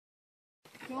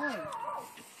going?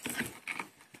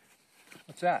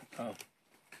 What's that? Oh.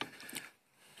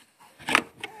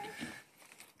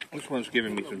 This one's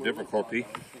giving me some difficulty.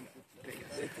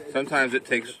 Sometimes it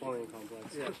takes, it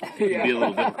can be a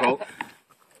little difficult.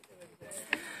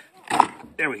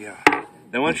 There we go.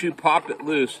 Then once you pop it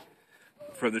loose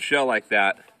from the shell like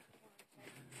that,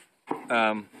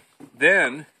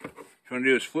 then what you want to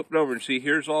do is flip it over and see,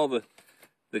 here's all the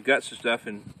guts and stuff,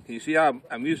 and can you see how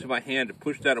I'm using my hand to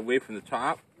push that away from the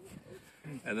top,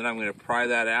 and then I'm going to pry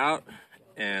that out,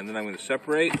 and then I'm going to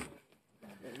separate.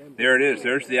 There it is.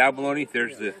 There's the abalone.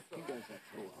 There's the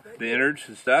innards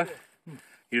and stuff.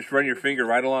 You just run your finger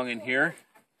right along in here,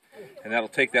 and that'll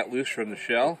take that loose from the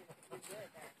shell,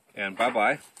 and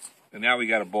bye-bye. And now we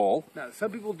got a bowl. Now,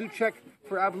 some people do check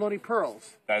for abalone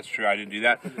pearls. That's true. I didn't do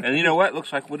that. And you know what?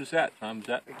 Looks like, what is that, Tom? Is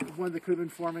that one that could have been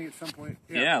forming at some point?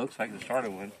 Yeah, it looks like the start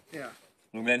of one. Yeah.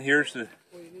 And then here's the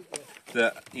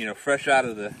fresh out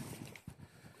of the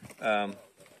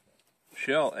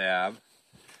shell ab.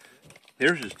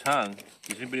 There's his tongue.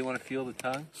 Does anybody want to feel the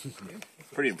tongue?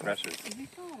 Pretty impressive.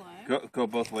 Go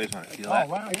both ways on it. Feel that?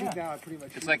 Wow, yeah.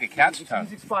 It's like a cat's tongue.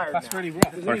 He's expired. That's pretty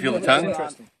rough. Want to feel the tongue?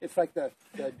 It's like the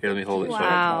Here, let me hold it.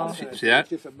 Wow. See that? It's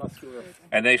just a muscular.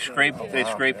 And they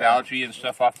scrape algae and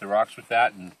stuff off the rocks with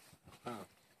that, and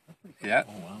see that?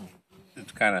 Oh wow.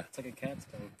 It's kind of. It's like a cat's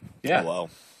tongue. Yeah. Oh, wow.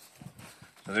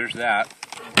 So there's that.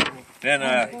 Then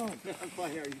Very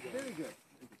good.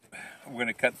 we're going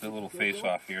to cut the little face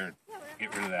off here and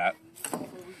get rid of that.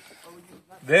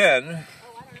 Then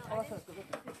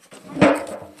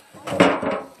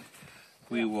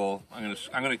we will. I'm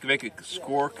going to make a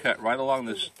score cut right along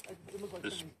this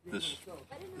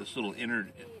little inner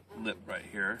lip right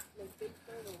here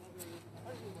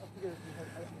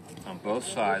on both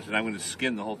sides, and I'm going to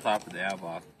skin the whole top of the ab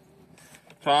off.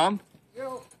 Tom,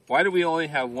 why do we only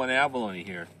have one abalone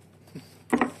here?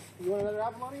 You want another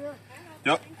abalone here?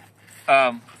 Nope.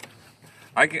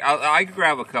 I can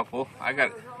grab a couple. I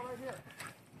got.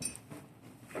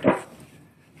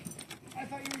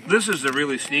 This is the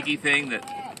really sneaky thing that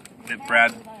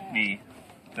Brad me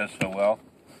does so well.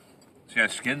 See, I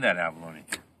skinned that abalone.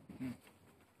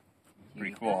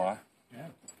 Pretty cool, huh? Yeah.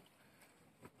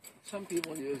 Some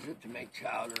people use it to make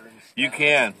chowder and stuff. You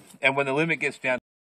can, and when the limit gets down